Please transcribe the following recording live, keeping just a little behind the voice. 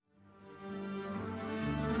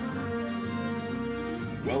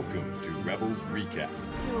Welcome to Rebels Recap.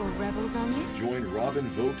 You're rebels on you? Join Robin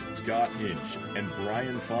Vogt, Scott Inch, and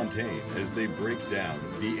Brian Fontaine as they break down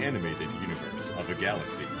the animated universe of a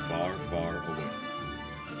galaxy far, far away.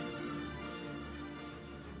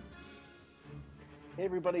 Hey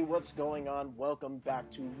everybody, what's going on? Welcome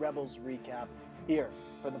back to Rebels Recap here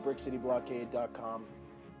from the BrickCityBlockade.com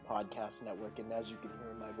podcast network. And as you can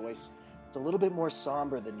hear in my voice, it's a little bit more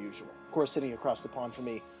somber than usual. Of course, sitting across the pond from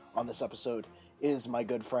me on this episode is my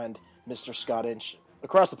good friend, Mr. Scott Inch.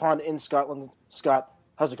 Across the pond in Scotland. Scott,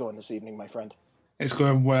 how's it going this evening, my friend? It's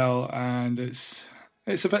going well, and it's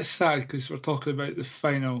a bit sad because we're talking about the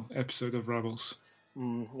final episode of Rebels.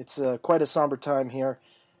 It's quite a somber time here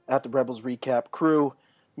at the Rebels Recap crew.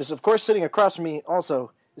 Of course, sitting across from me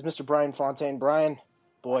also is Mr. Brian Fontaine. Brian,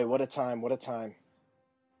 boy, what a time, what a time.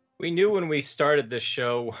 We knew when we started this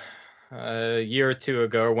show a year or two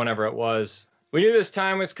ago, or whenever it was, we knew this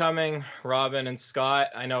time was coming. Robin and Scott,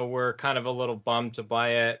 I know we're kind of a little bummed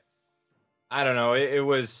by it. I don't know.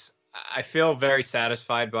 I feel very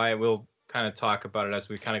satisfied by it. We'll kind of talk about it as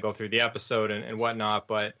we kind of go through the episode and whatnot,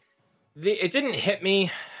 but it didn't hit me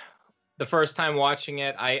the first time watching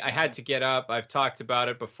it. I had to get up. I've talked about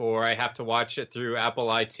it before. I have to watch it through Apple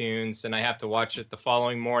iTunes, and I have to watch it the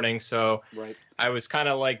following morning. So Right. I was kind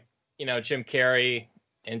of like, Jim Carrey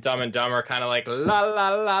and Dumb and Dumber, kind of like, la, la,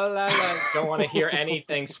 la, la, la. Don't want to hear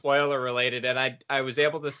anything spoiler related. And I was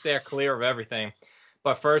able to steer clear of everything.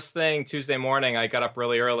 But first thing, Tuesday morning, I got up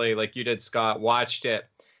really early, like you did, Scott, watched it.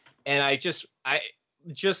 And I just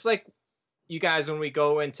like you guys, when we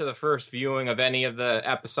go into the first viewing of any of the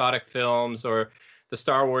episodic films or the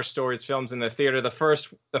Star Wars stories films in the theater, the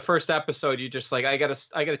first episode, you just like, I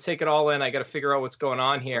gotta take it all in. I gotta figure out what's going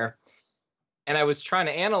on here. And I was trying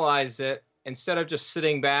to analyze it instead of just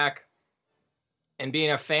sitting back and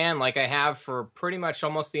being a fan like I have for pretty much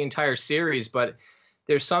almost the entire series. But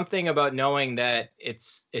there's something about knowing that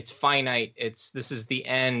it's finite. This is the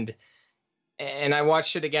end. And I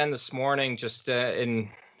watched it again this morning, just in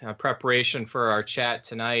preparation for our chat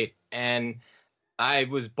tonight, and I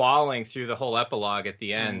was bawling through the whole epilogue at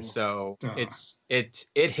the end. So it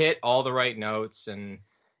hit all the right notes, and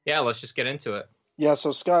yeah, let's just get into it. Yeah,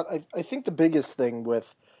 so Scott, I think the biggest thing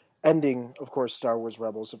with ending, of course, Star Wars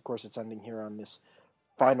Rebels, of course it's ending here on this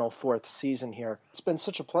final fourth season here. It's been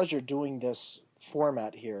such a pleasure doing this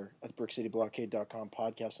format here at the BrickCityBlockade.com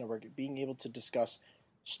podcast network, being able to discuss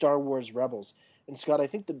Star Wars Rebels. And Scott, I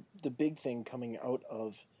think the big thing coming out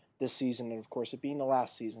of this season, and of course it being the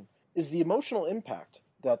last season, is the emotional impact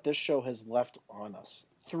that this show has left on us.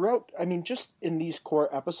 Throughout, just in these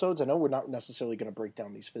core episodes, I know we're not necessarily going to break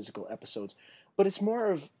down these physical episodes, but it's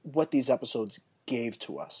more of what these episodes gave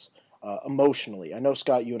to us emotionally. I know,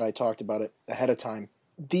 Scott, you and I talked about it ahead of time.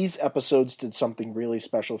 These episodes did something really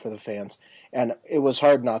special for the fans, and it was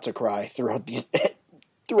hard not to cry throughout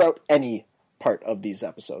any part of these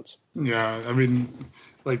episodes. Yeah,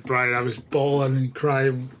 like Brian, I was bawling and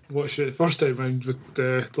crying watching it the first time around with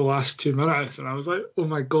the last 2 minutes, and I was like, oh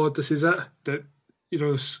my God, this is it. That,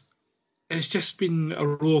 it's just been a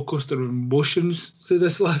roller coaster of emotions through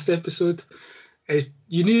this last episode.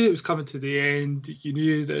 You knew it was coming to the end. You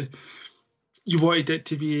knew that you wanted it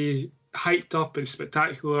to be hyped up and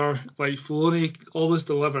spectacular. Like Filoni always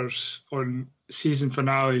delivers on season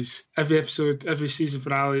finales. Every episode, every season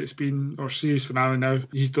finale it's been, or series finale now,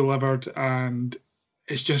 he's delivered, and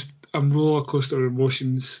it's just a roller coaster of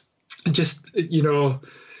emotions. And just,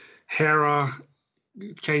 Hera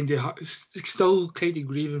still kind of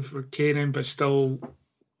grieving for Kanan, but still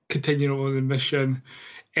continuing on the mission.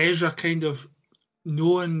 Ezra kind of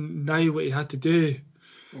knowing now what he had to do.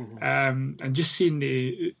 Mm-hmm. And just seeing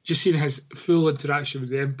his full interaction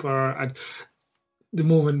with the Emperor, and the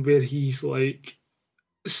moment where he's like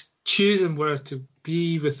choosing whether to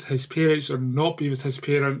be with his parents or not be with his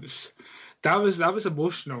parents, that was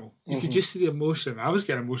emotional. You could just see the emotion. I was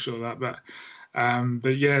getting emotional at that bit.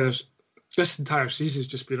 But yeah, this entire season has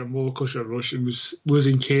just been a roller coaster of emotions.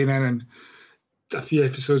 Losing Kanan and a few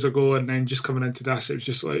episodes ago, and then just coming into this, it was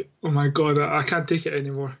just like, oh my God, I can't take it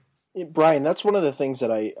anymore. Brian, that's one of the things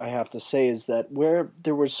that I have to say is that where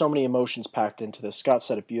there were so many emotions packed into this, Scott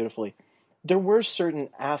said it beautifully, there were certain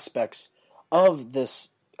aspects of this,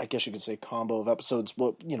 I guess you could say, combo of episodes,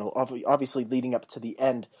 obviously leading up to the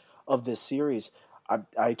end of this series.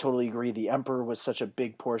 I totally agree. The Emperor was such a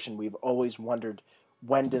big portion. We've always wondered,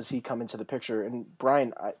 when does he come into the picture? And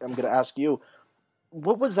Brian, I'm going to ask you,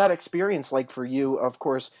 what was that experience like for you? Of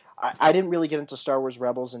course, I didn't really get into Star Wars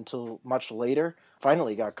Rebels until much later.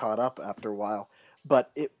 Finally got caught up after a while.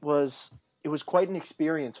 But it was quite an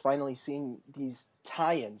experience finally seeing these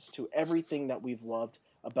tie-ins to everything that we've loved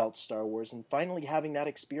about Star Wars and finally having that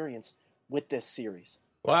experience with this series.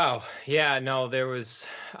 Wow. Yeah, no, there was,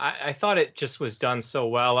 I thought it just was done so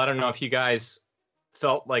well. I don't know if you guys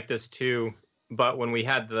felt like this too, but when we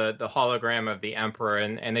had the hologram of the Emperor,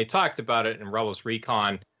 and they talked about it in Rebels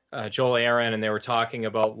Recon, Joel Aaron, and they were talking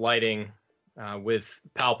about lighting with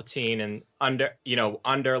Palpatine and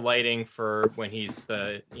under lighting for when he's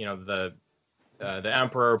the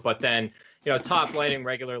Emperor, but then, top lighting,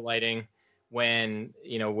 regular lighting, when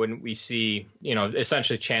we see,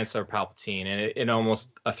 essentially Chancellor Palpatine, and it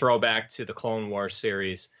almost a throwback to the Clone Wars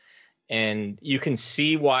series. And you can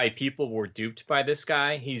see why people were duped by this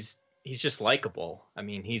guy. He's just likable. I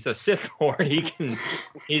mean, he's a Sith Lord.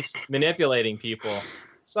 He's manipulating people.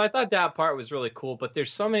 So I thought that part was really cool. But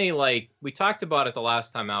there's so many, we talked about it the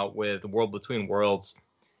last time out with The World Between Worlds.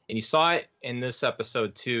 And you saw it in this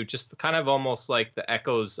episode too, just kind of almost like the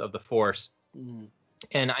echoes of the Force. Mm.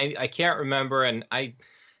 And I can't remember, and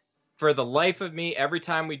for the life of me, every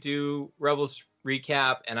time we do Rebels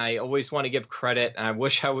recap, and I always want to give credit, and I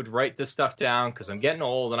wish I would write this stuff down because I'm getting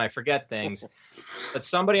old and I forget things. But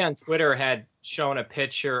somebody on Twitter had shown a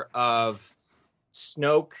picture of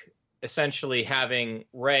Snoke essentially having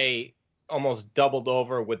Rey almost doubled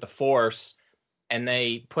over with the Force, and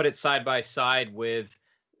they put it side by side with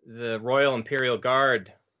the Royal Imperial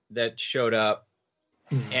Guard that showed up.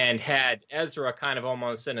 And had Ezra kind of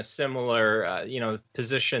almost in a similar,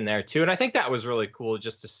 position there too. And I think that was really cool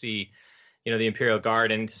just to see, the Imperial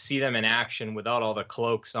Guard and to see them in action without all the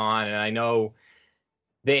cloaks on. And I know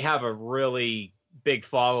they have a really big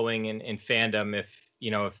following in fandom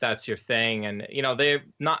if that's your thing. And, they're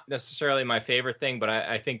not necessarily my favorite thing, but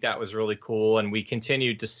I think that was really cool. And we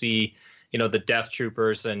continued to see, the Death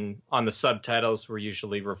Troopers, and on the subtitles were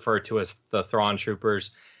usually referred to as the Thrawn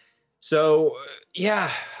Troopers. So, yeah,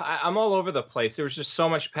 I'm all over the place. There was just so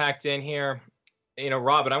much packed in here.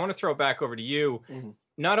 Robin, I want to throw it back over to you. Mm-hmm.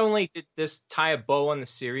 Not only did this tie a bow on the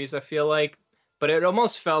series, I feel like, but it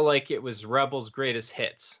almost felt like it was Rebels' greatest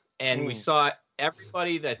hits. And we saw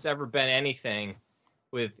everybody that's ever been anything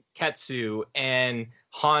with Ketsu and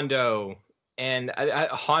Hondo. And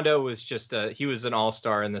Hondo was just he was an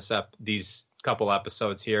all-star in these couple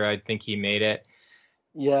episodes here. I think he made it.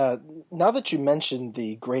 Yeah, now that you mentioned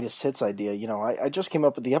the greatest hits idea, I just came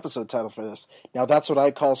up with the episode title for this. Now that's what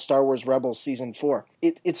I call Star Wars Rebels Season 4.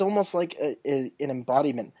 It's almost like an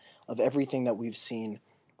embodiment of everything that we've seen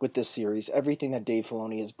with this series, everything that Dave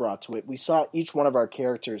Filoni has brought to it. We saw each one of our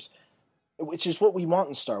characters, which is what we want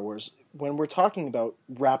in Star Wars, when we're talking about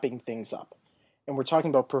wrapping things up. And we're talking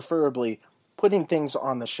about preferably putting things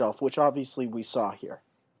on the shelf, which obviously we saw here.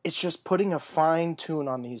 It's just putting a fine tune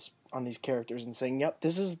on these characters and saying, yep,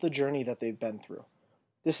 this is the journey that they've been through.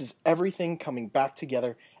 This is everything coming back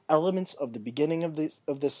together, elements of the beginning of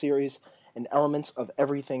this series and elements of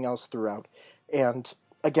everything else throughout. And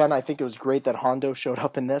again, I think it was great that Hondo showed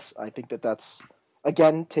up in this. I think that's,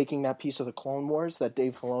 again, taking that piece of the Clone Wars that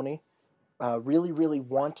Dave Filoni really, really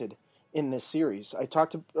wanted in this series. I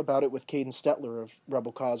talked about it with Caden Stetler of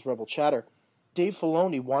Rebel Cause, Rebel Chatter. Dave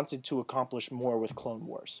Filoni wanted to accomplish more with Clone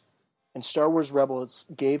Wars. And Star Wars Rebels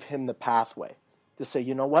gave him the pathway to say,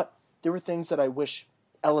 you know what? There were things that I wish,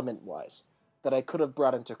 element-wise, that I could have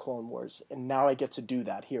brought into Clone Wars, and now I get to do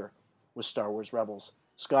that here with Star Wars Rebels.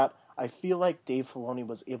 Scott, I feel like Dave Filoni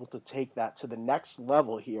was able to take that to the next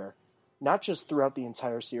level here, not just throughout the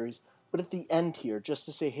entire series, but at the end here, just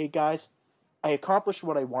to say, hey guys, I accomplished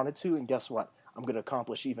what I wanted to, and guess what? I'm going to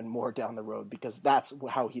accomplish even more down the road, because that's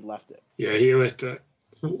how he left it. Yeah, he left it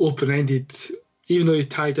open-ended. Even though he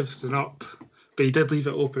tied everything up, but he did leave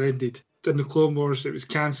it open-ended. In the Clone Wars, it was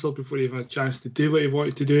cancelled before he even had a chance to do what he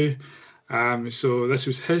wanted to do. So this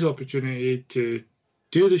was his opportunity to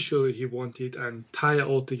do the show that he wanted and tie it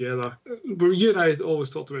all together. But you and I had always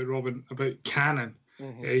talked about, Robin, about canon.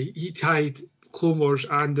 Mm-hmm. He tied Clone Wars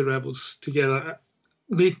and the Rebels together,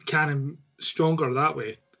 made canon stronger that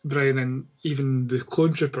way. Brian, and even the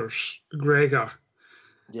Clone Troopers, Gregor,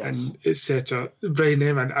 yes, and etc. Brian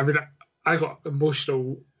Neyman. I mean, I got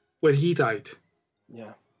emotional when he died.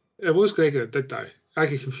 Yeah. It was Gregor that did die. I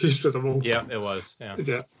get confused with them all. Yeah, it was.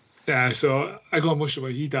 Yeah, so I got emotional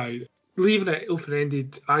when he died. Leaving it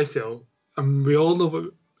open-ended, I felt, and we all know,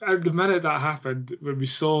 but the minute that happened, when we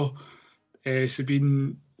saw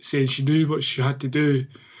Sabine saying she knew what she had to do,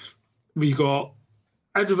 we got,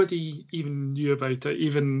 everybody even knew about it,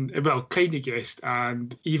 even, well, kind of guessed,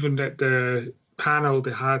 and even at the panel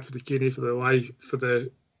they had for the Q&A for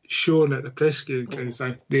the shown at the press game kind of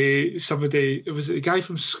thing. It was the guy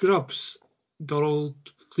from Scrubs, Donald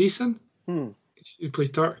Gleason, who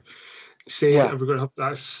played Turk, said that we're going to have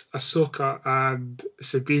that Ahsoka and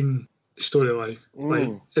Sabine storyline.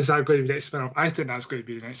 Like, is that going to be the next spin-off? I think that's going to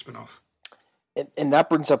be the next spin-off. And that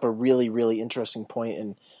brings up a really, really interesting point.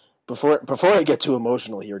 And before I get too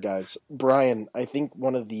emotional here, guys, Brian, I think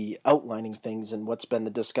one of the outlining things and what's been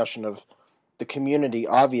the discussion of the community,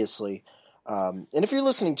 obviously, and if you're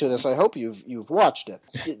listening to this, I hope you've watched it.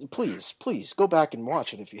 Please go back and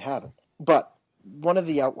watch it if you haven't. But one of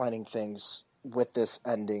the outlining things with this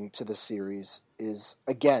ending to the series is,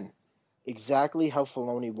 again, exactly how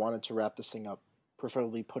Filoni wanted to wrap this thing up,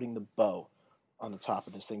 preferably putting the bow on the top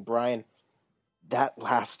of this thing. Brian,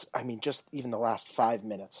 just even the last 5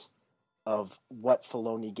 minutes of what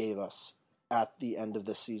Filoni gave us at the end of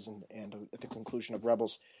this season and at the conclusion of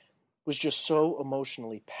Rebels was just so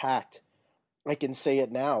emotionally packed. I can say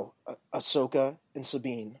it now. Ahsoka and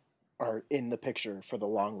Sabine are in the picture for the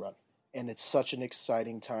long run, and it's such an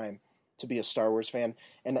exciting time to be a Star Wars fan.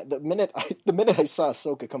 And the minute I saw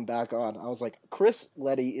Ahsoka come back on, I was like, Chris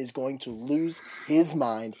Leddy is going to lose his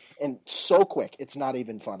mind, and so quick, it's not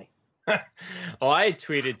even funny. Well, I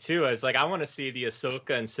tweeted too. I was like, I want to see the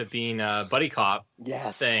Ahsoka and Sabine buddy cop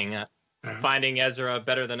thing. Finding Ezra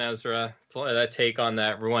better than Ezra. That take on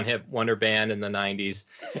that one-hit wonder band in the 90s.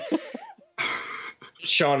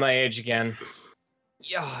 Showing my age again.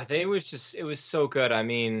 Yeah, it was so good. I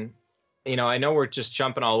mean, I know we're just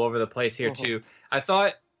jumping all over the place here too.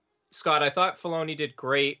 Scott, I thought Filoni did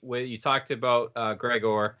great with, you talked about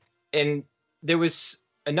Gregor, and there was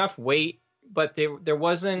enough weight, but there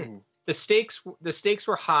wasn't, the stakes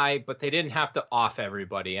were high, but they didn't have to off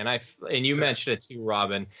everybody. And you mentioned it too,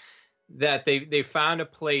 Robin, that they found a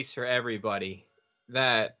place for everybody.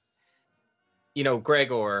 That,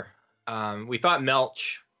 Gregor, we thought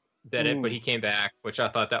Melch did it, but he came back, which I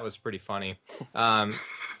thought that was pretty funny.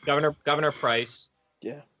 Governor Price.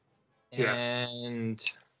 Yeah. And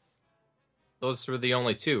those were the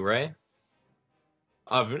only two, right?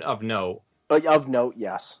 Of note. Of note,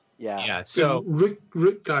 yes. Yeah. Yeah. So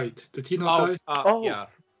Rook died. Did he not die? Yeah.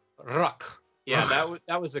 Rook. Yeah,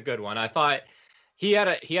 that was a good one. I thought he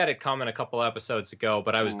had it coming a couple episodes ago,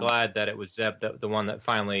 but I was glad that it was Zeb, the one that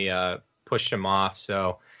finally pushed him off.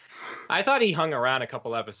 So I thought he hung around a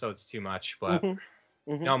couple episodes too much, but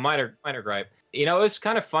no, minor gripe. It was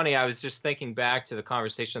kind of funny. I was just thinking back to the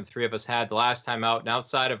conversation the three of us had the last time out, and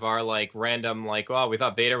outside of our random we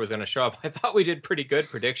thought Vader was going to show up. I thought we did pretty good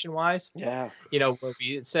prediction wise. Yeah. Where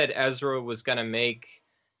we said Ezra was going to make,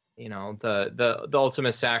 the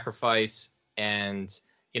ultimate sacrifice, and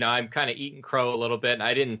I'm kind of eating crow a little bit. And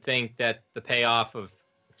I didn't think that the payoff of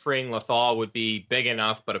freeing Lothal would be big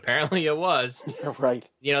enough, but apparently it was. Right.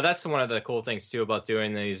 That's one of the cool things too about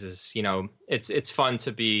doing these is, it's fun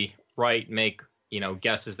to be right, make,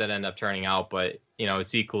 guesses that end up turning out, but,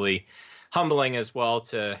 it's equally humbling as well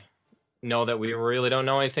to know that we really don't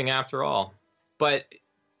know anything after all. But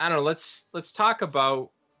I don't know, let's talk about,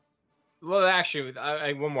 well, actually,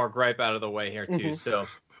 I one more gripe out of the way here too. So,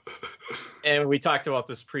 and we talked about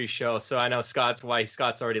this pre-show, so I know Scott's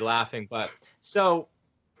already laughing, but so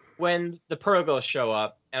when the Purgles show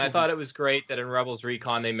up, and I thought it was great that in Rebels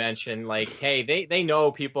Recon they mentioned, hey, they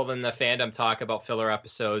know people in the fandom talk about filler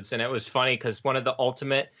episodes, and it was funny because one of the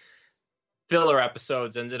ultimate filler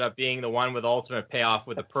episodes ended up being the one with ultimate payoff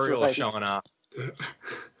with the Purgles showing up.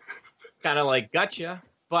 Kind of gotcha.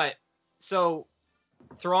 But so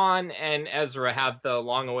Thrawn and Ezra have the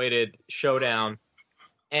long-awaited showdown,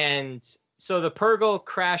 and so the Purgle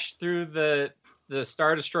crashed through the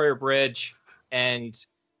Star Destroyer bridge and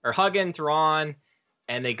are hugging Thrawn,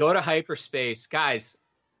 and they go to hyperspace. Guys,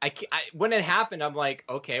 when it happened, I'm like,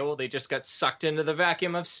 okay, well, they just got sucked into the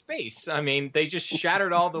vacuum of space. I mean, they just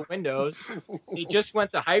shattered all the windows. They just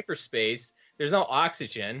went to hyperspace. There's no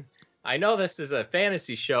oxygen. I know this is a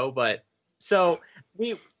fantasy show, but so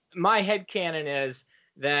my headcanon is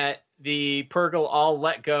that the Purgle all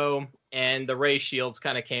let go, and the ray shields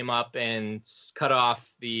kind of came up and cut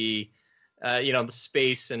off the the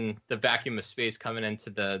space and the vacuum of space coming into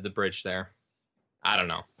the bridge there. I don't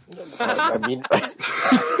know. I mean,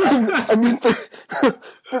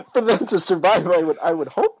 for them to survive, I would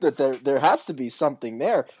hope that there has to be something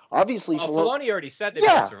there. Obviously, Filoni already said they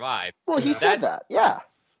would survive. Well, he said that. Yeah.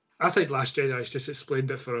 I think Last Jedi's just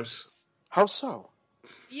explained it for us. How so?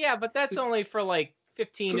 Yeah, but that's only for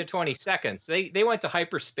 15 to 20 seconds. They went to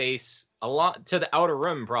hyperspace a lot, to the outer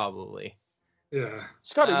rim probably. Yeah.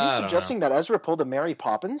 Scott, are you suggesting that Ezra pulled a Mary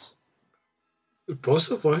Poppins?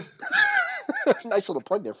 Possibly. Nice little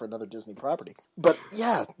plug there for another Disney property. But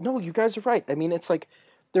yeah, no, you guys are right. I mean, it's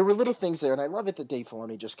there were little things there, and I love it that Dave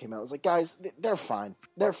Filoni just came out. I was like, guys, they're fine.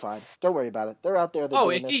 They're fine. Don't worry about it. They're out there.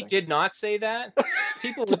 If he did not say that,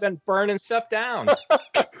 people would have been burning stuff down.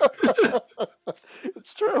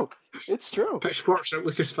 It's true. It's true. Pitchforks at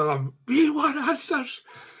Lucasfilm. We want answers.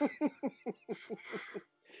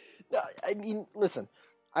 I mean, listen,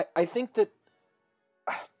 I think that,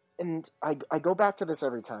 and I go back to this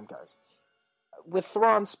every time, guys. With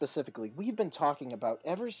Thrawn specifically, we've been talking about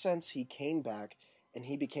ever since he came back and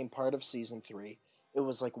he became part of Season 3, it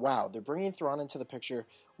was like, wow, they're bringing Thrawn into the picture.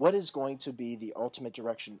 What is going to be the ultimate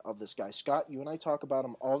direction of this guy? Scott, you and I talk about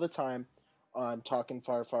him all the time on Talking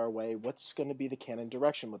Far, Far Away. What's going to be the canon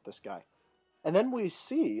direction with this guy? And then we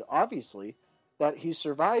see, obviously, that he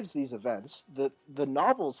survives these events. The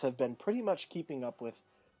novels have been pretty much keeping up with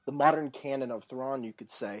the modern canon of Thrawn, you could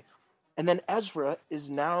say. And then Ezra is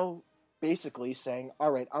now basically saying,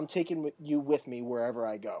 all right, I'm taking you with me wherever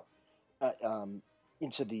I go,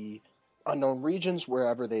 into the unknown regions,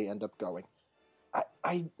 wherever they end up going.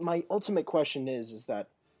 My ultimate question is that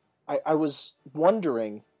I was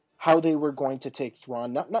wondering how they were going to take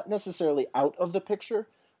Thrawn, not necessarily out of the picture,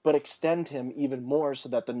 but extend him even more so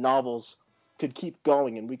that the novels could keep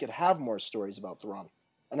going and we could have more stories about Thrawn.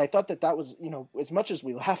 And I thought that was, as much as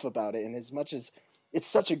we laugh about it and as much as it's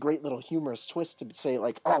such a great little humorous twist to say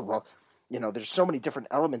like, oh, well, there's so many different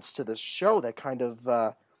elements to this show that kind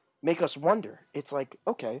of make us wonder. It's like,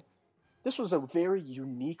 okay, this was a very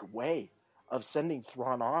unique way of sending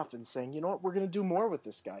Thrawn off and saying, you know what, we're going to do more with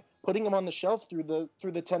this guy, putting him on the shelf through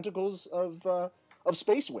the tentacles of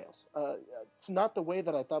space whales. It's not the way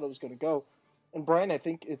that I thought it was going to go. And Brian, I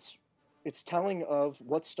think it's telling of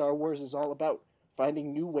what Star Wars is all about,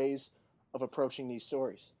 finding new ways of approaching these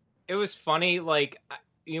stories. It was funny, like,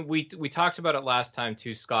 we talked about it last time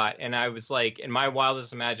too, Scott, and I was like, in my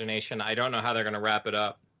wildest imagination, I don't know how they're going to wrap it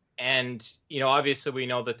up. And, obviously we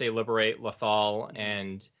know that they liberate Lothal,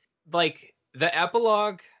 and, like, the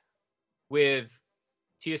epilogue with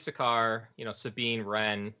Tia Sakar, Sabine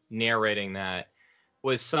Wren narrating that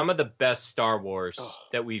was some of the best Star Wars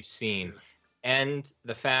that we've seen. And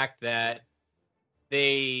the fact that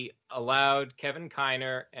they allowed Kevin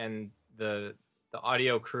Kiner and the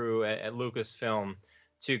audio crew at Lucasfilm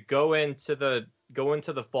to go into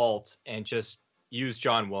the vault and just use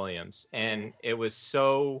John Williams, and it was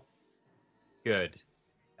so good.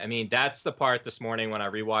 I mean, that's the part this morning when I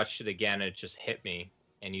rewatched it again, it just hit me.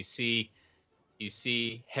 And you see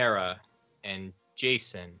Hera and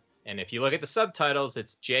Jason, and if you look at the subtitles,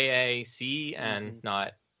 it's JACN,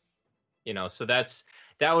 not, so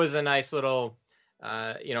that was a nice little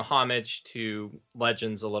homage to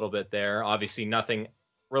Legends a little bit there. Obviously nothing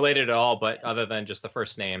related at all, but other than just the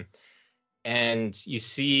first name. And you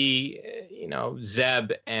see,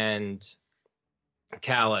 Zeb and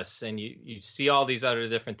Callus, and you see all these other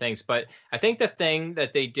different things. But I think the thing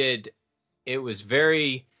that they did, it was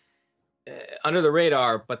very under the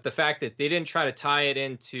radar, but the fact that they didn't try to tie it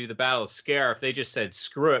into the Battle of Scarif, they just said,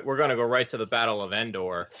 screw it, we're going to go right to the Battle of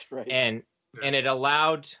Endor. That's right. And it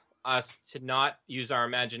allowed us to not use our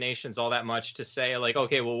imaginations all that much to say, like,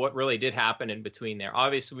 okay, well, what really did happen in between there?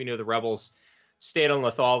 Obviously, we knew the rebels stayed on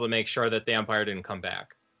Lothal to make sure that the Empire didn't come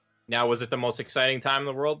back. Now, was it the most exciting time in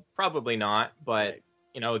the world? Probably not, but,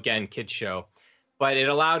 again, kids show. But it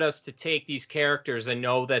allowed us to take these characters and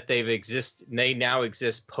know that they now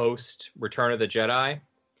exist post Return of the Jedi.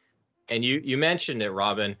 And you mentioned it,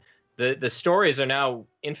 Robin. The stories are now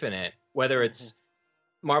infinite, whether it's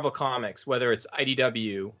Marvel Comics, whether it's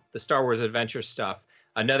IDW, the Star Wars Adventure stuff,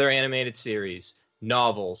 another animated series,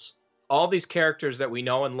 novels, all these characters that we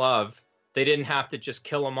know and love, they didn't have to just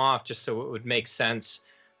kill them off just so it would make sense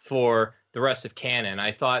for the rest of canon.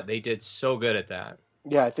 I thought they did so good at that.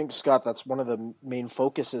 Yeah, I think, Scott, that's one of the main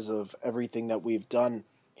focuses of everything that we've done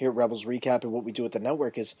here at Rebels Recap and what we do at the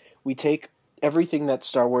network is we take everything that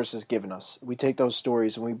Star Wars has given us, we take those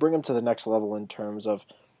stories and we bring them to the next level in terms of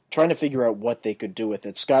trying to figure out what they could do with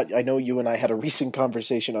it. Scott, I know you and I had a recent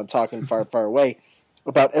conversation on Talking Far, Far Away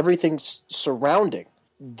about everything surrounding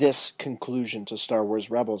this conclusion to Star Wars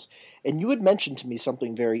Rebels. And you had mentioned to me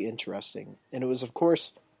something very interesting. And it was, of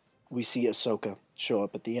course, we see Ahsoka show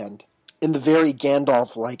up at the end in the very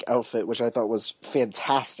Gandalf-like outfit, which I thought was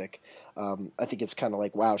fantastic. I think it's kind of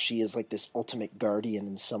like, wow, she is like this ultimate guardian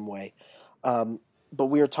in some way. But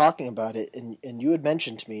we were talking about it, and you had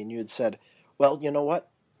mentioned to me, and you had said, well, you know what?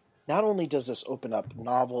 Not only does this open up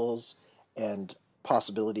novels and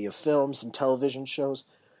possibility of films and television shows,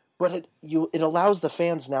 but it allows the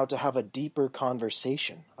fans now to have a deeper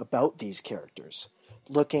conversation about these characters,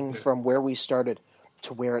 looking from where we started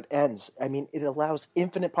to where it ends. I mean, it allows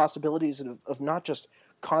infinite possibilities of not just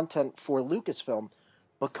content for Lucasfilm,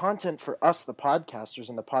 but content for us, the podcasters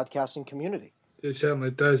and the podcasting community. It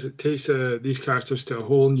certainly does. It takes these characters to a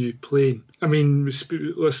whole new plane. I mean,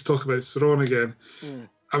 let's talk about Thrawn again.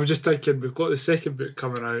 I was just thinking, we've got the second book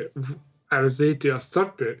coming out, and if they do a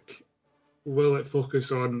third book, will it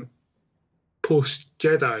focus on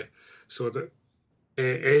post-Jedi, so that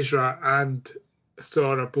Ezra and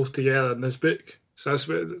Thrawn are both together in this book? So that's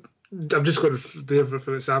what I'm just going to do,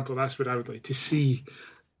 for example, that's what I would like to see,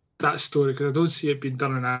 that story, because I don't see it being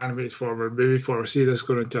done in animated form or movie form. I see this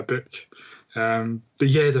going into a book. But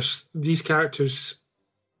yeah, there's these characters,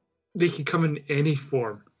 they can come in any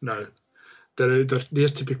form now. They're there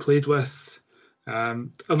to be played with,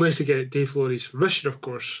 unless they get Dave Filoni's permission, of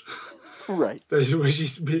course. Right. Which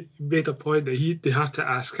he's made a point that they have to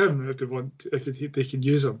ask him if they can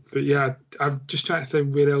use him. But yeah, I'm just trying to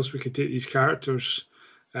think where else we could take these characters.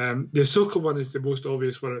 The Ahsoka one is the most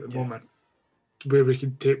obvious one at the moment, where we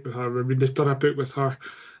can take with her. I mean, they've done a book with her.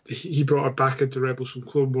 He brought her back into Rebels from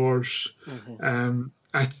Clone Wars. Mm-hmm.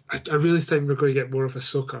 I really think we're going to get more of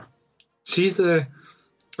Ahsoka. She's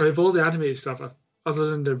out of all the animated stuff, other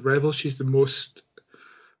than the Rebels, she's the most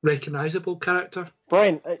recognizable character.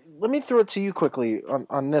 Brian, let me throw it to you quickly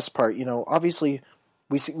on this part. Obviously,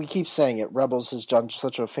 we keep saying it. Rebels has done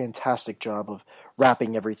such a fantastic job of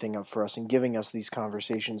wrapping everything up for us and giving us these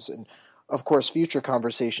conversations and, of course, future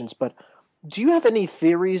conversations. But do you have any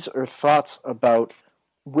theories or thoughts about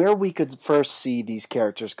where we could first see these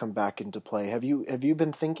characters come back into play? Have you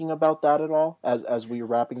been thinking about that at all as we're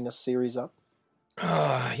wrapping this series up?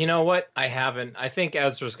 You know what? I haven't. I think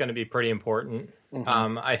Ezra's going to be pretty important.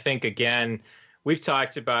 Mm-hmm. I think, again, we've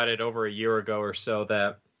talked about it over a year ago or so,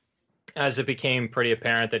 that as it became pretty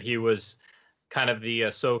apparent that he was kind of the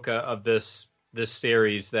Ahsoka of this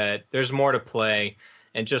series, that there's more to play.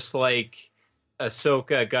 And just like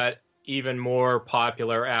Ahsoka got even more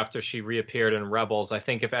popular after she reappeared in Rebels, I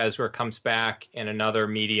think if Ezra comes back in another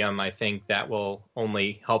medium, I think that will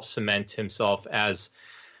only help cement himself as,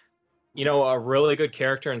 a really good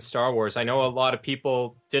character in Star Wars. I know a lot of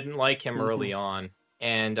people didn't like him early on,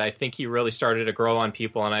 and I think he really started to grow on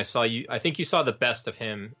people. And I think you saw the best of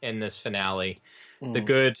him in this finale, the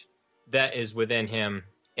good that is within him.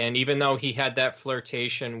 And even though he had that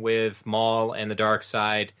flirtation with Maul and the dark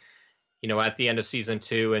side, at the end of season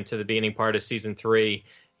 2 and to the beginning part of season 3,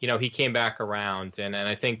 he came back around. And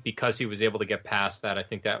I think because he was able to get past that, I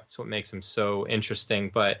think that's what makes him so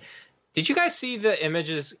interesting. But did you guys see the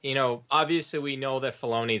images? Obviously we know that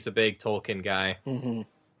Filoni's a big Tolkien guy. Mm-hmm.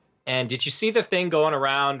 And did you see the thing going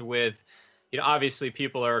around with, obviously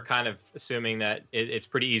people are kind of assuming that it's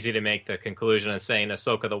pretty easy to make the conclusion and saying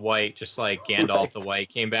Ahsoka the White, just like Gandalf the White,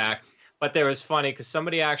 came back. But there was funny because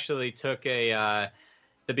somebody actually took the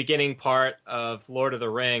beginning part of Lord of the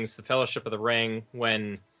Rings, the Fellowship of the Ring,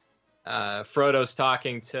 when Frodo's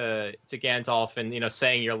talking to Gandalf and,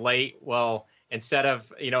 saying you're late. Well, instead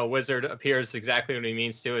of, a wizard appears exactly when he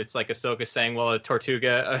means to, it's like Ahsoka saying, well, a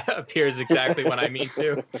Tortuga appears exactly when I mean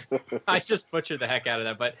to. I just butchered the heck out of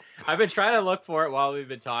that. But I've been trying to look for it while we've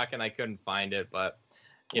been talking. I couldn't find it. But,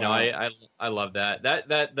 I love that.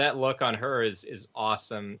 That look on her is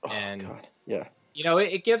awesome. And, God. Yeah.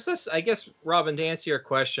 It gives us, I guess, Robin, to answer your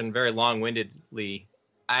question very long-windedly,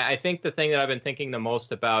 I think the thing that I've been thinking the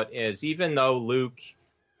most about is, even though Luke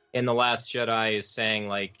in The Last Jedi is saying,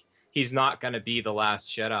 like, he's not going to be the last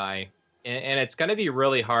Jedi, and it's going to be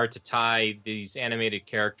really hard to tie these animated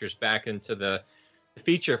characters back into the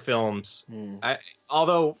feature films.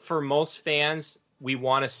 Although for most fans, we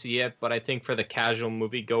want to see it, but I think for the casual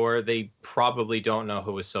moviegoer, they probably don't know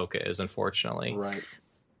who Ahsoka is, unfortunately. Right.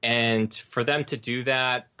 And for them to do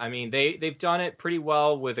that, I mean, they've done it pretty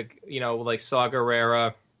well with, like Saw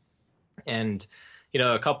Gerrera and,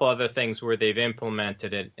 a couple other things where they've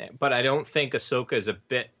implemented it. But I don't think Ahsoka is a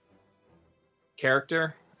bit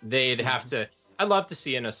character. They'd have to. I'd love to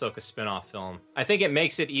see an Ahsoka spinoff film. I think it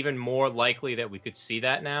makes it even more likely that we could see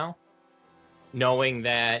that now, knowing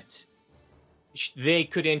that they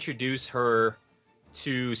could introduce her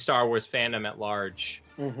to Star Wars fandom at large,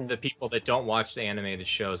 the people that don't watch the animated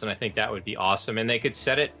shows, and I think that would be awesome. And they could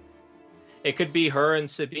set it. It could be her and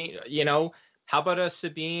Sabine. How about a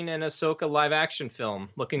Sabine and Ahsoka live action film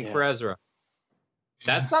looking for Ezra?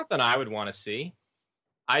 That's something I would want to see.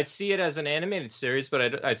 I'd see it as an animated series,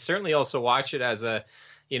 but I'd certainly also watch it as a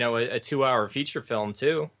 2-hour feature film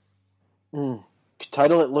too.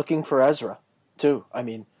 Title it "Looking for Ezra" too. I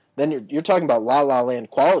mean, then you're talking about La La Land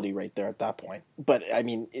quality right there at that point. But I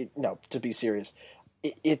mean, to be serious,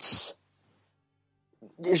 there's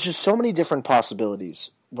just so many different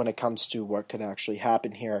possibilities when it comes to what could actually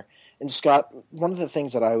happen here. And Scott, one of the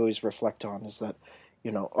things that I always reflect on is that,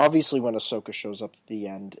 obviously when Ahsoka shows up at the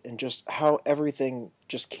end and just how everything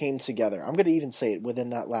just came together. I'm going to even say it within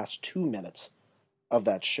that last 2 minutes of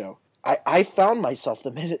that show. I found myself,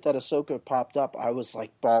 the minute that Ahsoka popped up, I was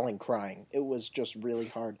like bawling, crying. It was just really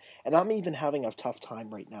hard. And I'm even having a tough time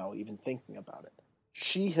right now, even thinking about it.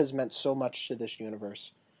 She has meant so much to this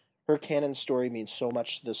universe. Her canon story means so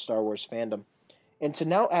much to the Star Wars fandom. And to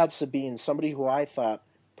now add Sabine, somebody who I thought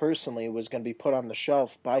personally was going to be put on the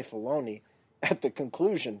shelf by Filoni at the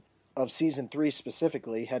conclusion of Season 3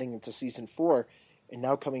 specifically, heading into Season 4, and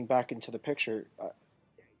now coming back into the picture,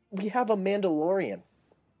 we have a Mandalorian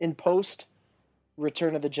in post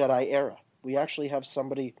Return of the Jedi era. We actually have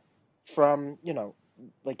somebody from,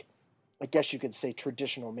 like, I guess you could say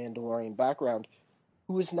traditional Mandalorian background,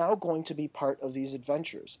 who is now going to be part of these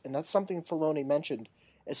adventures. And that's something Filoni mentioned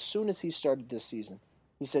as soon as he started this season.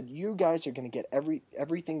 He said, you guys are going to get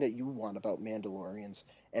everything that you want about Mandalorians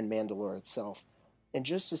and Mandalore itself. And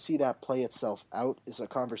just to see that play itself out is a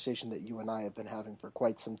conversation that you and I have been having for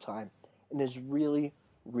quite some time. And is really,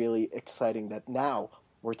 really exciting that now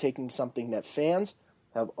we're taking something that fans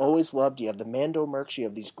have always loved. You have the Mando merch, you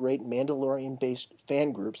have these great Mandalorian-based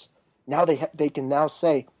fan groups. Now they can now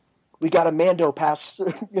say, we got a Mando past,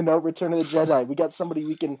 Return of the Jedi. We got somebody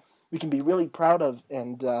we can be really proud of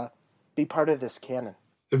and be part of this canon.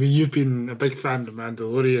 I mean, you've been a big fan of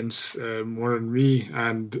Mandalorians more than me,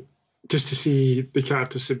 and just to see the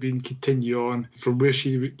character Sabine continue on from where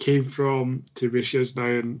she came from to where she is now,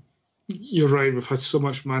 and you're right, we've had so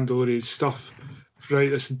much Mandalorian stuff throughout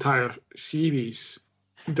this entire series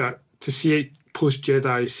that to see it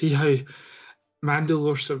post-Jedi, see how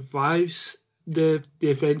Mandalore survives the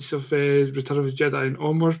events of Return of the Jedi and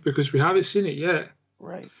onwards, because we haven't seen it yet.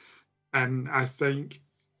 Right. And I think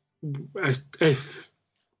if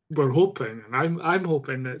we're hoping, and I'm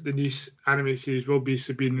hoping that the new anime series will be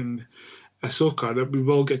Sabine and Ahsoka, that we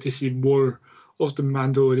will get to see more of the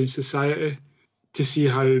Mandalorian society, to see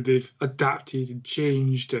how they've adapted and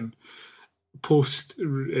changed and post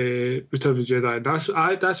Return of the Jedi. And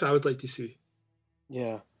that's what I would like to see.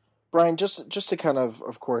 Yeah. Brian, just to kind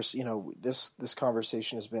of course, this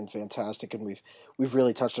conversation has been fantastic, and we've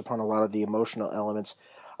really touched upon a lot of the emotional elements.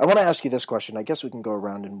 I want to ask you this question. I guess we can go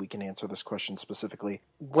around and we can answer this question specifically.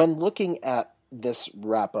 When looking at this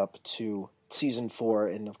wrap-up to Season 4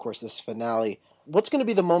 and, of course, this finale, what's going to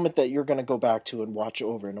be the moment that you're going to go back to and watch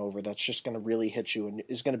over and over that's just going to really hit you and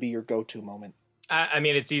is going to be your go-to moment? I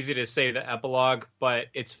mean, it's easy to say the epilogue, but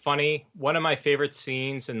it's funny. One of my favorite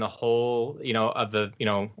scenes in the whole, of the,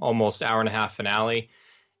 almost hour and a half finale,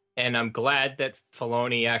 and I'm glad that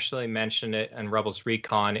Filoni actually mentioned it in Rebels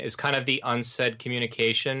Recon, is kind of the unsaid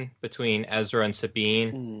communication between Ezra and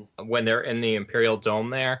Sabine when they're in the Imperial Dome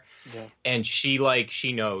there. Yeah. And she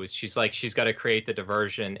knows. She's like, she's got to create the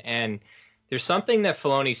diversion. And there's something that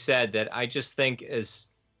Filoni said that I just think is,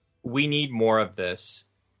 we need more of this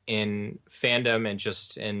in fandom and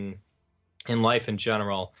just in life in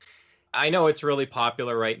general. I know it's really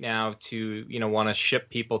popular right now to, want to ship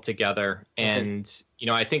people together. And,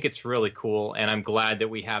 I think it's really cool. And I'm glad that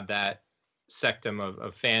we have that sectum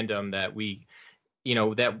of fandom that we,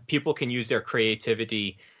 that people can use their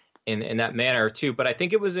creativity in that manner too. But I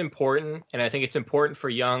think it was important. And I think it's important for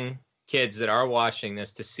young kids that are watching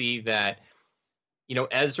this to see that,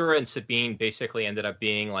 Ezra and Sabine basically ended up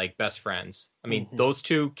being like best friends. I mean, those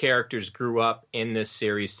two characters grew up in this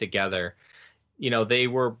series together. They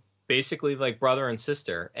were basically like brother and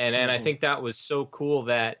sister. And I think that was so cool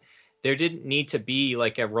that there didn't need to be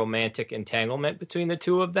like a romantic entanglement between the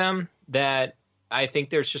two of them, that I think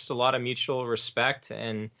there's just a lot of mutual respect.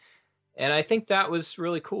 And I think that was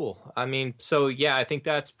really cool. I mean, so yeah, I think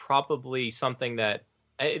that's probably something that,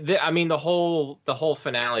 the whole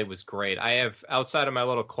finale was great. I have, outside of my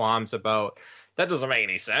little qualms about, that doesn't make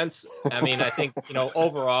any sense. I mean, I think,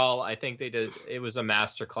 overall, I think it was a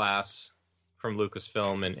masterclass from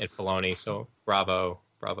Lucasfilm and Filoni. So bravo.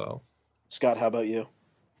 Scott, how about you?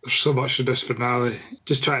 There's so much in this finale.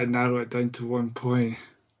 Just try to narrow it down to one point.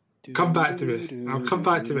 Come back to me. Come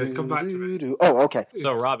back to me. Oh, okay.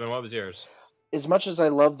 So, Robin, what was yours? As much as I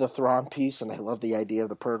love the Thrawn piece and I love the idea of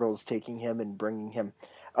the Purgles taking him and bringing him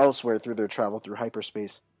elsewhere through their travel through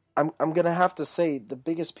hyperspace, I'm going to have to say the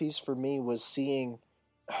biggest piece for me was seeing,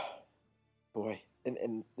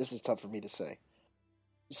 and this is tough for me to say,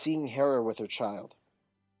 seeing Hera with her child,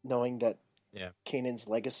 knowing that Kanan's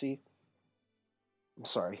legacy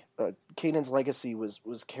was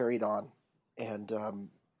carried on, and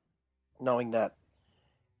knowing that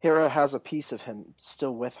Hera has a piece of him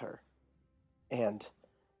still with her, and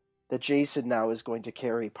that Jason now is going to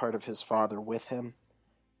carry part of his father with him,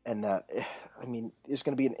 and that, there's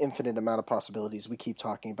going to be an infinite amount of possibilities. We keep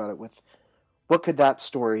talking about it with what could that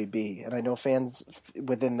story be, and I know fans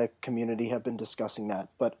within the community have been discussing that,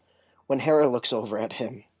 but when Hera looks over at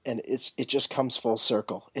him, and it just comes full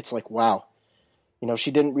circle. It's like, wow.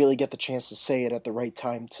 She didn't really get the chance to say it at the right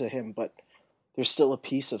time to him, but there's still a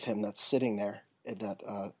piece of him that's sitting there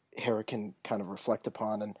that Hera can kind of reflect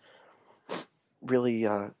upon, and really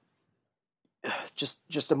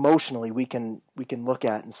just emotionally we can look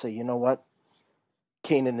at and say, you know what,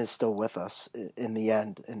 Kanan is still with us in the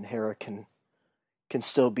end, and Hera can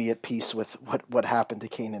still be at peace with what happened to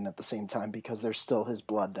Kanan at the same time, because there's still his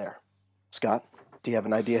blood there. Scott, do you have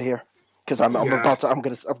an idea here? Because I'm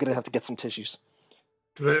gonna have to get some tissues.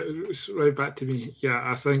 Right back to me. Yeah,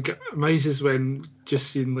 I think mine is when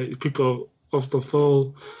just seeing like people of the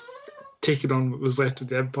fall taking on what was left of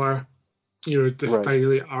the Empire, to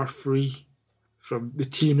finally are free from the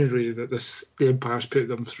tyranny that the Empire's put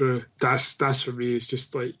them through. That's for me. It's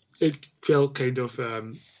just like it felt kind of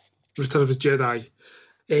Return of the Jedi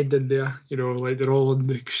ending there. Like they're all on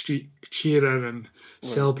the street cheering and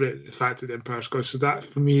celebrating the fact that the Empire's gone. So that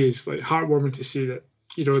for me is like heartwarming to see that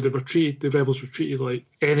the rebels were treated like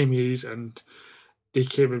enemies, and they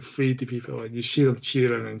came and freed the people, and you see them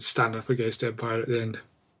cheering and standing up against the Empire at the end.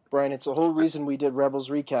 Brian, it's the whole reason we did Rebels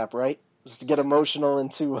Recap, right? Was to get emotional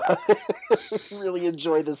and to really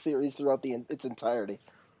enjoy the series throughout its entirety.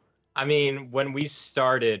 I mean, when we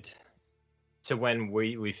started to when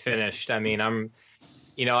we finished, I mean,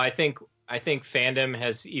 I think fandom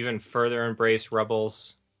has even further embraced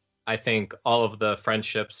Rebels. I think all of the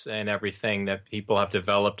friendships and everything that people have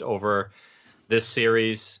developed over this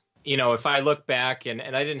series. If I look back, and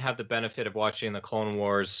I didn't have the benefit of watching the Clone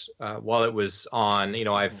Wars while it was on,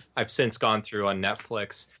 I've since gone through on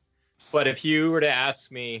Netflix. But if you were to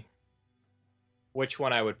ask me which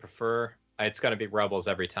one I would prefer, it's going to be Rebels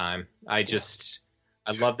every time. I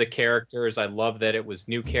love the characters. I love that it was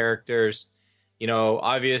new characters.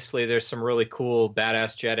 Obviously there's some really cool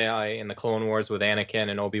badass Jedi in the Clone Wars with Anakin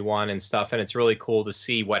and Obi-Wan and stuff, and it's really cool to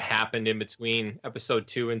see what happened in between episode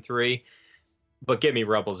 2 and 3. But give me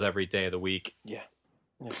Rebels every day of the week. Yeah.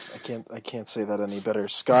 I can't say that any better.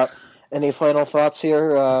 Scott, any final thoughts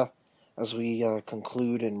here as we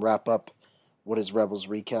conclude and wrap up what is Rebels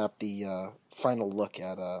Recap, the final look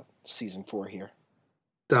at season 4 here?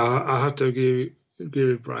 I have to agree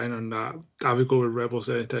with Brian on that. I would go with Rebels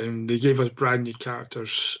anytime. They gave us brand new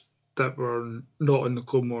characters that were not in the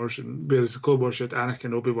Clone Wars, and whereas the Clone Wars had Anakin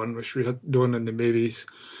and Obi-Wan, which we had known in the movies,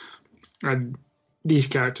 and these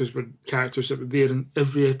characters were characters that were there in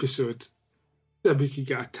every episode that we could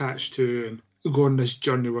get attached to and go on this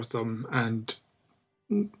journey with them, and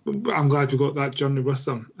I'm glad we got that journey with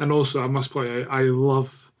them. And also, I must point out, I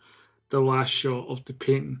love the last shot of the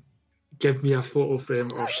painting. Give me a photo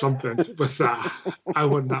frame or something with that. I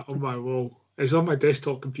want that on my wall. It's on my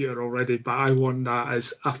desktop computer already, but I want that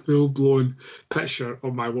as a full-blown picture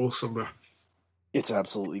on my wall somewhere. It's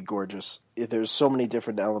absolutely gorgeous. There's so many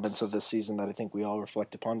different elements of this season that I think we all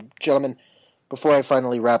reflect upon. Gentlemen, before I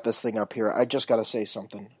finally wrap this thing up here, I just got to say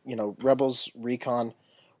something. Rebels Recon,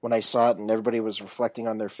 when I saw it and everybody was reflecting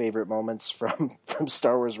on their favorite moments from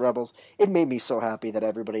Star Wars Rebels, it made me so happy that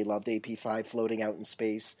everybody loved AP5 floating out in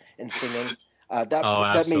space and singing.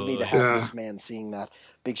 That made me the happiest man seeing that.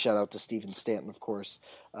 Big shout out to Stephen Stanton, of course,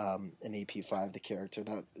 in AP5, the character.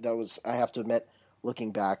 That was, I have to admit,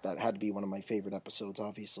 looking back, that had to be one of my favorite episodes.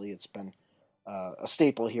 Obviously, it's been a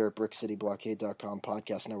staple here at BrickCityBlockade.com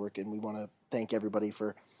podcast network, and we want to thank everybody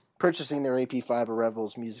for purchasing their AP5 or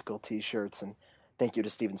Rebels musical T-shirts, and thank you to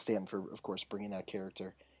Stephen Stanton for, of course, bringing that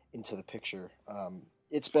character into the picture.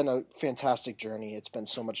 It's been a fantastic journey. It's been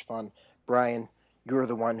so much fun. Brian, you're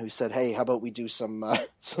the one who said, hey, how about we do some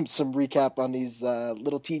recap on these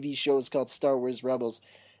little TV shows called Star Wars Rebels,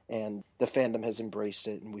 and the fandom has embraced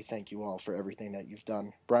it, and we thank you all for everything that you've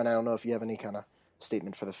done. Brian, I don't know if you have any kind of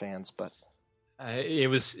statement for the fans, but it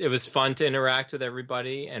was fun to interact with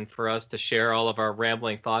everybody and for us to share all of our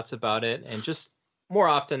rambling thoughts about it. And just more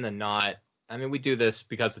often than not, I mean, we do this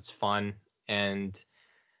because it's fun, and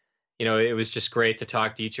it was just great to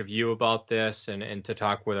talk to each of you about this and to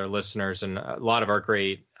talk with our listeners, and a lot of our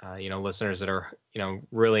great listeners that are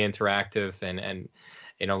really interactive and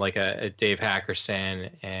like a Dave Hackerson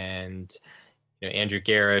and Andrew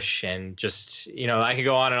Garish, and just I could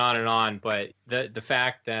go on and on and on, but the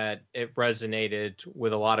fact that it resonated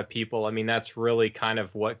with a lot of people, I mean, that's really kind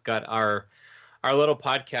of what got our little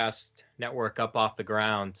podcast network up off the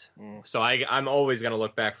ground. So I'm always going to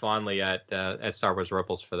look back fondly at Star Wars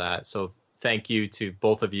Rebels for that. So thank you to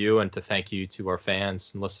both of you, and thank you to our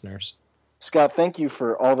fans and listeners. Scott, thank you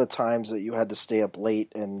for all the times that you had to stay up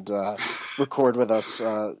late and record with us,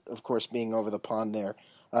 of course, being over the pond there.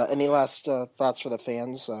 Any last thoughts for the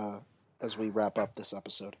fans as we wrap up this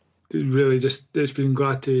episode? really just been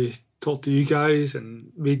glad to talk to you guys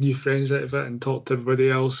and made new friends out of it and talk to everybody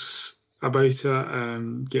else about it,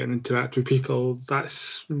 getting to interact with people.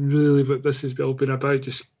 That's really what this has all been about,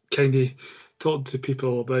 just kind of talking to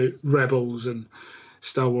people about Rebels and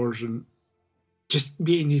Star Wars and just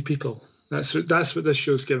meeting new people. That's what this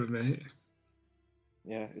show's given me.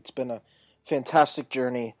 Yeah, it's been a fantastic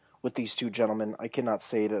journey with these two gentlemen. I cannot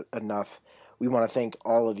say it enough. We want to thank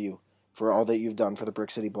all of you for all that you've done for the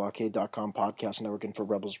BrickCityBlockade.com podcast network and for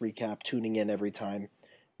Rebels Recap, tuning in every time,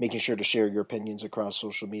 making sure to share your opinions across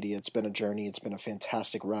social media. It's been a journey. It's been a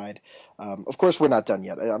fantastic ride. Of course, we're not done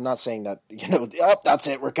yet. I'm not saying that, that's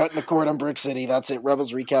it. We're cutting the cord on Brick City. That's it.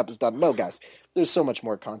 Rebels Recap is done. No, guys, there's so much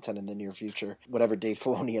more content in the near future. Whatever Dave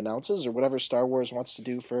Filoni announces or whatever Star Wars wants to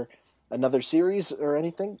do for another series or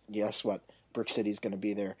anything, guess what? Brick City's going to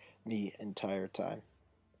be there the entire time.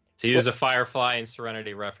 To use a Firefly and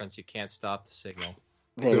Serenity reference, you can't stop the signal.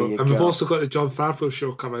 And we've also got the John Favreau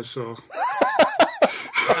show coming, so...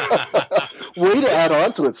 Way to add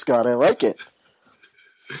on to it, Scott. I like it.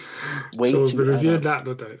 So we'll review that,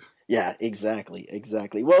 no doubt. Yeah, exactly.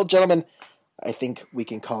 Well, gentlemen, I think we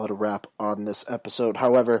can call it a wrap on this episode.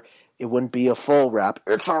 However, it wouldn't be a full wrap.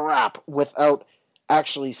 It's a wrap without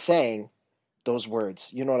actually saying those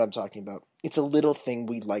words. You know what I'm talking about. It's a little thing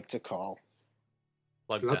we like to call...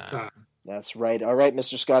 Plug time. That's right. All right,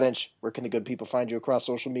 Mr. Scott Inch, where can the good people find you across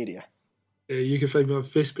social media? You can find me on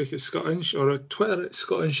Facebook at Scott Inch or on Twitter at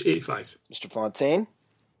ScottInch85. Mr. Fontaine?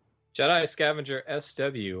 Jedi Scavenger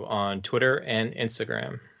SW on Twitter and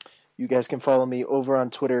Instagram. You guys can follow me over on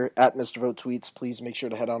Twitter at Mr. Vote Tweets. Please make sure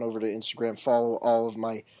to head on over to Instagram. Follow all of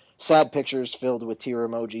my sad pictures filled with tear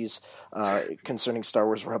emojis concerning Star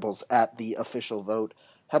Wars Rebels at The Official Vote.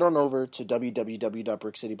 Head on over to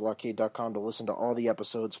www.brickcityblockade.com to listen to all the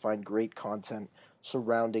episodes, find great content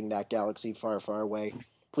surrounding that galaxy far, far away.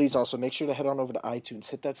 Please also make sure to head on over to iTunes,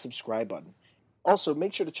 hit that subscribe button. Also,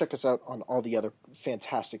 make sure to check us out on all the other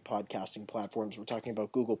fantastic podcasting platforms. We're talking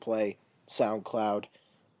about Google Play, SoundCloud,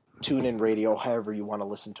 TuneIn Radio, however you want to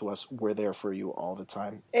listen to us. We're there for you all the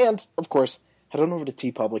time. And, of course, head on over to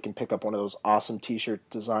TeePublic and pick up one of those awesome t-shirt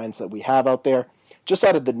designs that we have out there. Just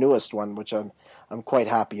added the newest one, which I'm quite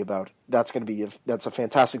happy about. That's a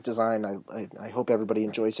fantastic design. I hope everybody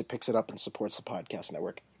enjoys it, picks it up, and supports the podcast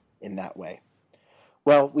network in that way.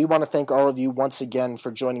 Well, we want to thank all of you once again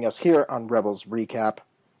for joining us here on Rebels Recap.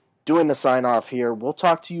 Doing the sign-off here. We'll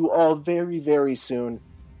talk to you all very, very soon.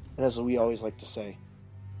 And as we always like to say,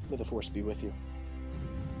 may the Force be with you.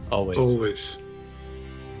 Always.